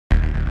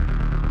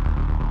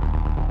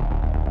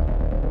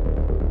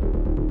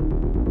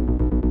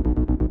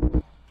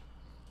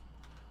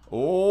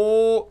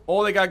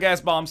Oh, they got gas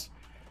bombs.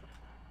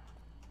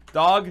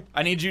 Dog,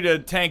 I need you to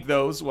tank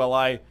those while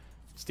I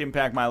stim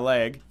pack my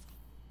leg.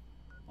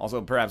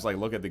 Also, perhaps, like,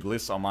 look at the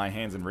glyphs on my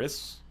hands and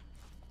wrists.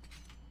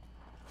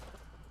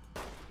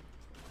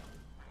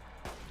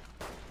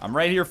 I'm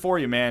right here for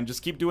you, man.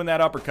 Just keep doing that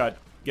uppercut.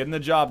 Getting the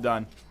job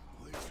done.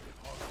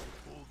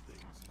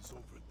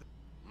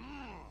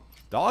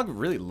 Dog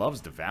really loves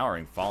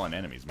devouring fallen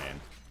enemies, man.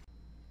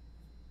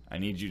 I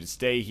need you to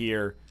stay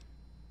here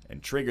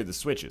and trigger the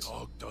switches.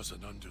 Dog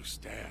doesn't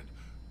understand.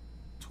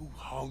 Too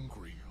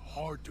hungry,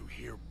 hard to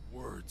hear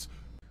words.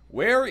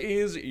 Where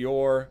is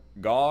your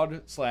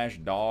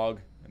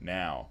god/dog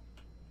now?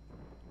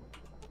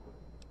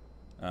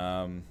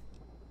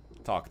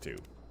 Talk to.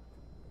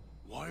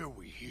 Why are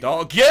we here?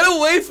 Dog, get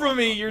away from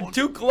me! You're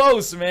too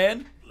close,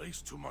 man.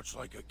 Place too much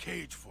like a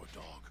cage for a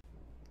dog.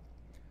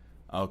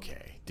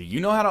 Okay. Do you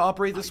know how to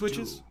operate the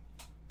switches? Do.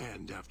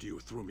 And after you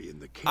threw me in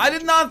the cage, I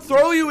did not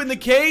throw you in the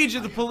cage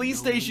at the police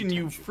station,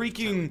 you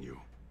freaking...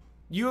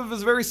 You have a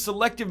very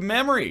selective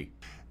memory.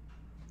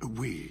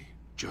 We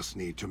just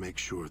need to make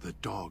sure the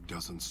dog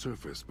doesn't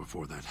surface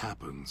before that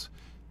happens.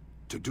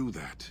 To do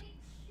that,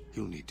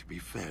 he'll need to be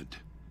fed.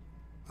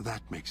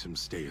 That makes him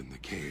stay in the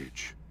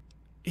cage.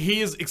 He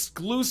is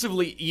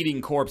exclusively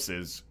eating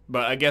corpses,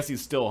 but I guess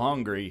he's still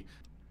hungry.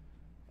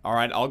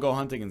 Alright, I'll go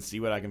hunting and see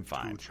what I can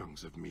find. 2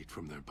 chunks of meat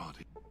from their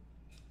body.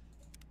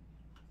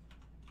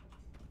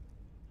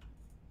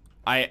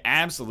 I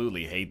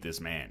absolutely hate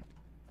this man.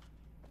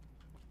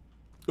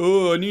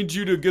 Oh, I need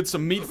you to get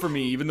some meat for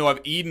me, even though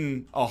I've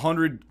eaten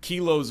 100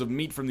 kilos of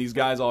meat from these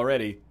guys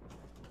already.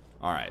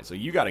 Alright, so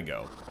you gotta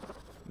go.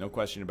 No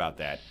question about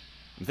that.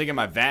 I'm thinking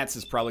my VATS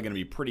is probably gonna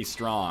be pretty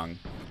strong.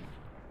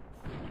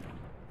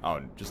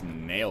 Oh, just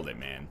nailed it,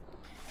 man.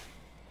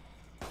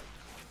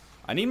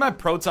 I need my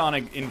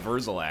protonic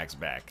inversal axe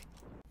back.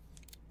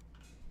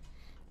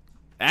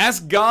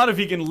 Ask God if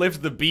he can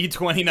lift the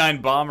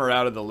B-29 bomber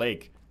out of the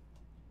lake.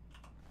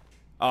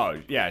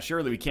 Oh, yeah,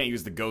 surely we can't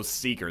use the Ghost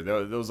Seeker.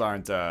 Those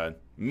aren't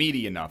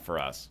meaty enough for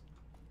us.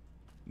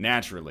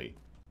 Naturally.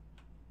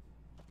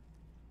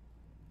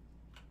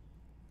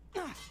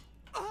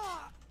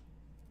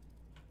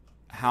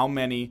 How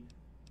many?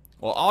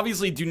 Well,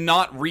 obviously do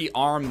not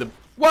rearm the...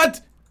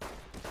 What?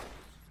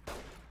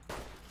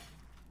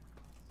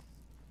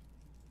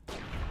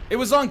 It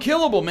was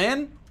unkillable,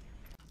 man.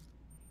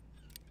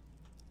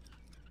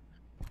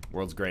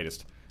 World's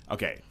greatest.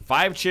 Okay,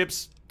 5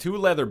 chips, 2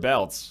 leather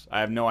belts. I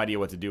have no idea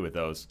what to do with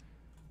those.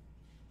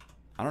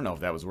 I don't know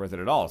if that was worth it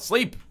at all.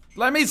 Sleep!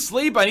 Let me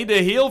sleep! I need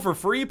to heal for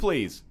free,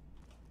 please.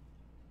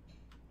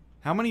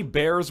 How many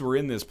bears were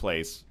in this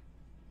place?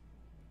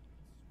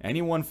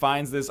 Anyone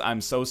finds this,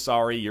 I'm so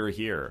sorry you're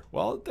here.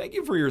 Well, thank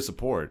you for your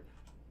support.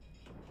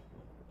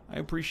 I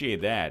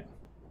appreciate that.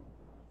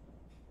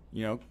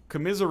 You know,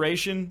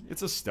 commiseration,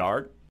 it's a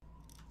start.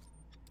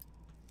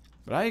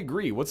 But I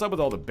agree, what's up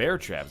with all the bear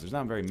traps? There's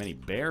not very many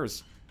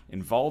bears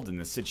involved in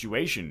this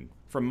situation,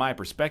 from my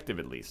perspective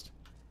at least.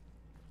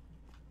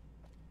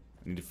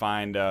 I need to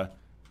find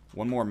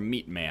one more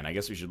meat man. I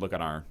guess we should look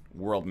on our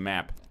world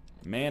map.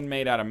 Man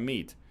made out of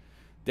meat.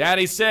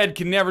 Daddy said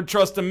can never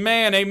trust a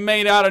man ain't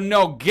made out of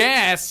no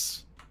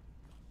gas.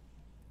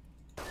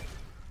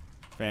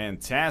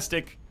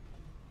 Fantastic.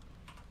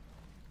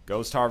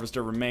 Ghost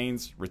Harvester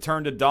remains.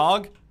 Return to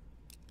dog.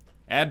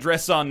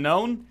 Address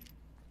unknown.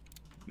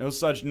 No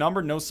such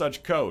number, no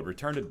such code.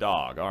 Return to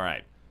dog.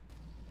 Alright.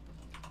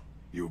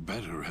 You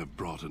better have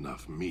brought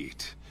enough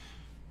meat.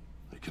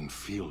 I can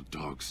feel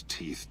dog's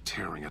teeth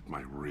tearing at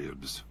my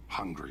ribs,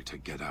 hungry to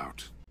get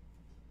out.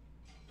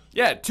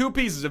 Yeah, 2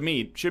 pieces of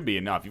meat should be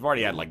enough. You've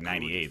already had like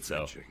 98,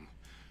 so.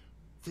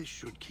 This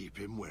should keep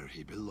him where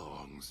he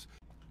belongs.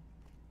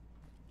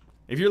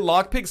 If your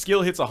lockpick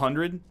skill hits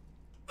 100...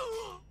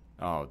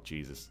 Oh,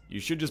 Jesus. You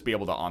should just be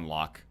able to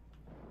unlock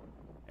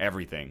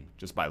everything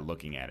just by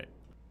looking at it.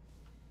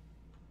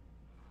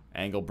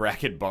 Angle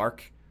bracket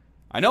bark.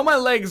 I know my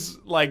leg's,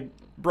 like,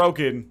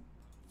 broken.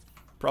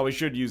 Probably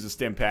should use a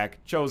stim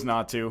pack. Chose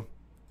not to.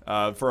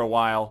 For a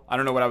while. I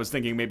don't know what I was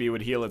thinking. Maybe it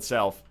would heal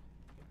itself.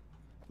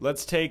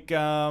 Let's take,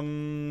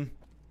 New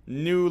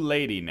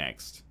Lady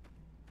next.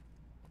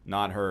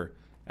 Not her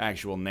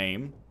actual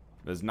name.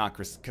 It's not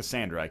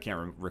Cassandra. I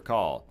can't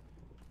recall.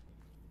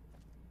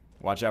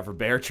 Watch out for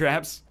bear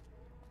traps.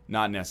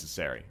 Not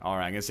necessary.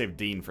 Alright, I'm gonna save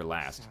Dean for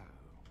last. So,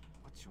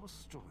 what's your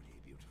story,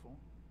 beautiful?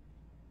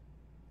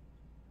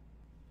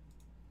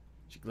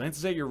 She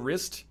glances at your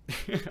wrist.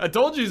 I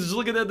told you, she's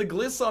looking at the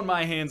glyphs on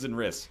my hands and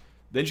wrists.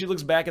 Then she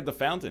looks back at the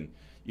fountain.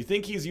 You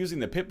think he's using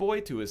the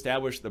Pip-Boy to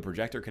establish the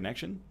projector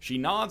connection? She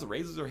nods,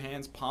 raises her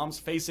hands, palms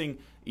facing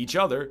each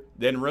other,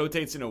 then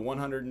rotates in a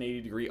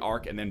 180-degree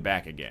arc and then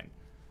back again.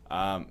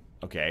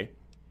 Okay.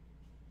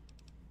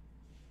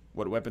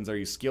 What weapons are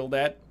you skilled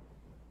at?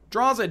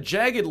 Draws a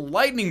jagged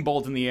lightning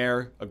bolt in the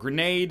air, a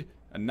grenade,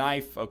 a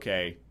knife.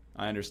 Okay,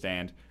 I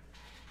understand.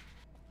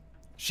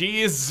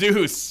 She is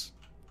Zeus.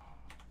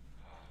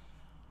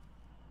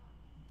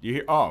 You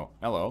hear? Oh,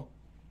 hello.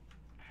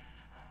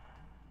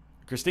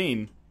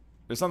 Christine,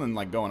 there's something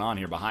like going on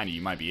here behind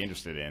you might be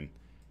interested in.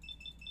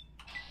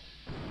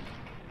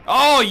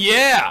 Oh,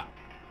 yeah!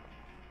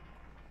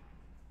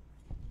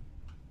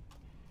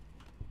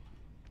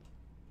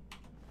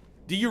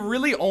 Do you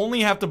really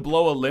only have to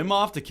blow a limb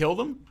off to kill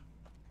them?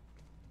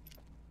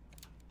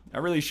 I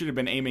really should have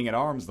been aiming at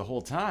arms the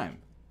whole time.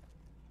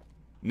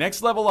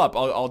 Next level up,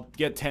 I'll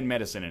get 10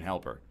 medicine and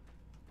help her.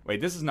 Wait,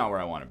 this is not where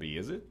I want to be,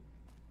 is it?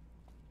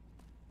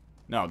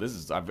 No, this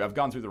is... I've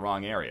gone through the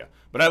wrong area.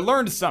 But I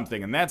learned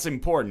something, and that's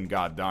important,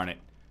 god darn it.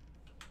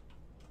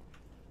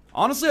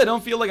 Honestly, I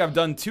don't feel like I've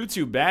done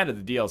too bad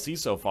at the DLC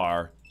so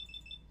far.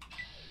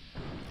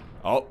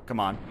 Oh, come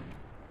on.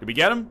 Did we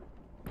get him?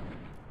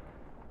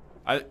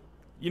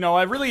 You know,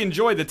 I really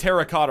enjoyed the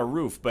terracotta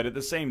roof, but at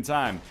the same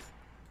time...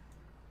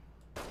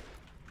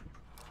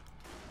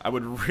 I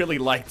would really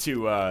like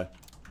to,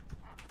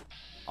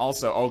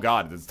 also, oh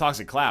god, it's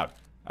Toxic Cloud.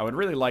 I would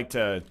really like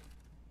to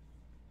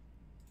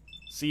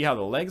see how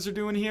the legs are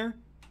doing here.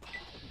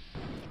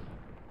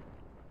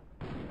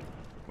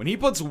 When he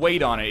puts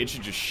weight on it, it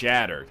should just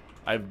shatter.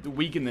 I've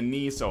weakened the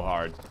knee so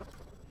hard.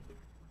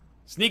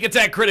 Sneak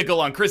attack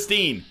critical on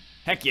Christine.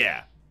 Heck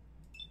yeah.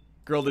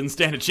 Girl didn't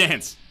stand a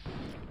chance.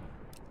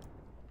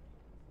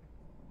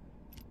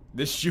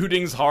 This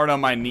shooting's hard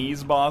on my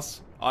knees, boss.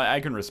 I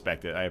can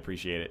respect it. I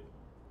appreciate it.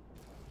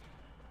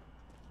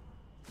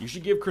 You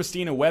should give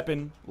Christine a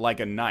weapon like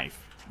a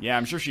knife. Yeah,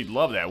 I'm sure she'd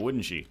love that,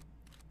 wouldn't she?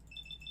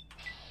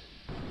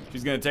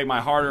 She's gonna take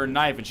my hard-earned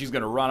knife and she's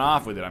gonna run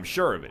off with it, I'm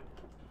sure of it.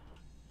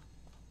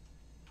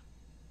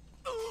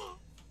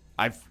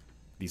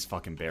 These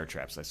fucking bear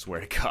traps, I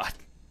swear to God.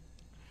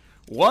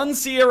 1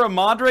 Sierra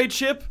Madre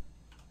chip?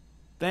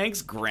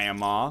 Thanks,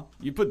 Grandma.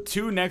 You put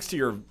 2 next to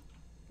your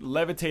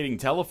levitating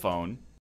telephone.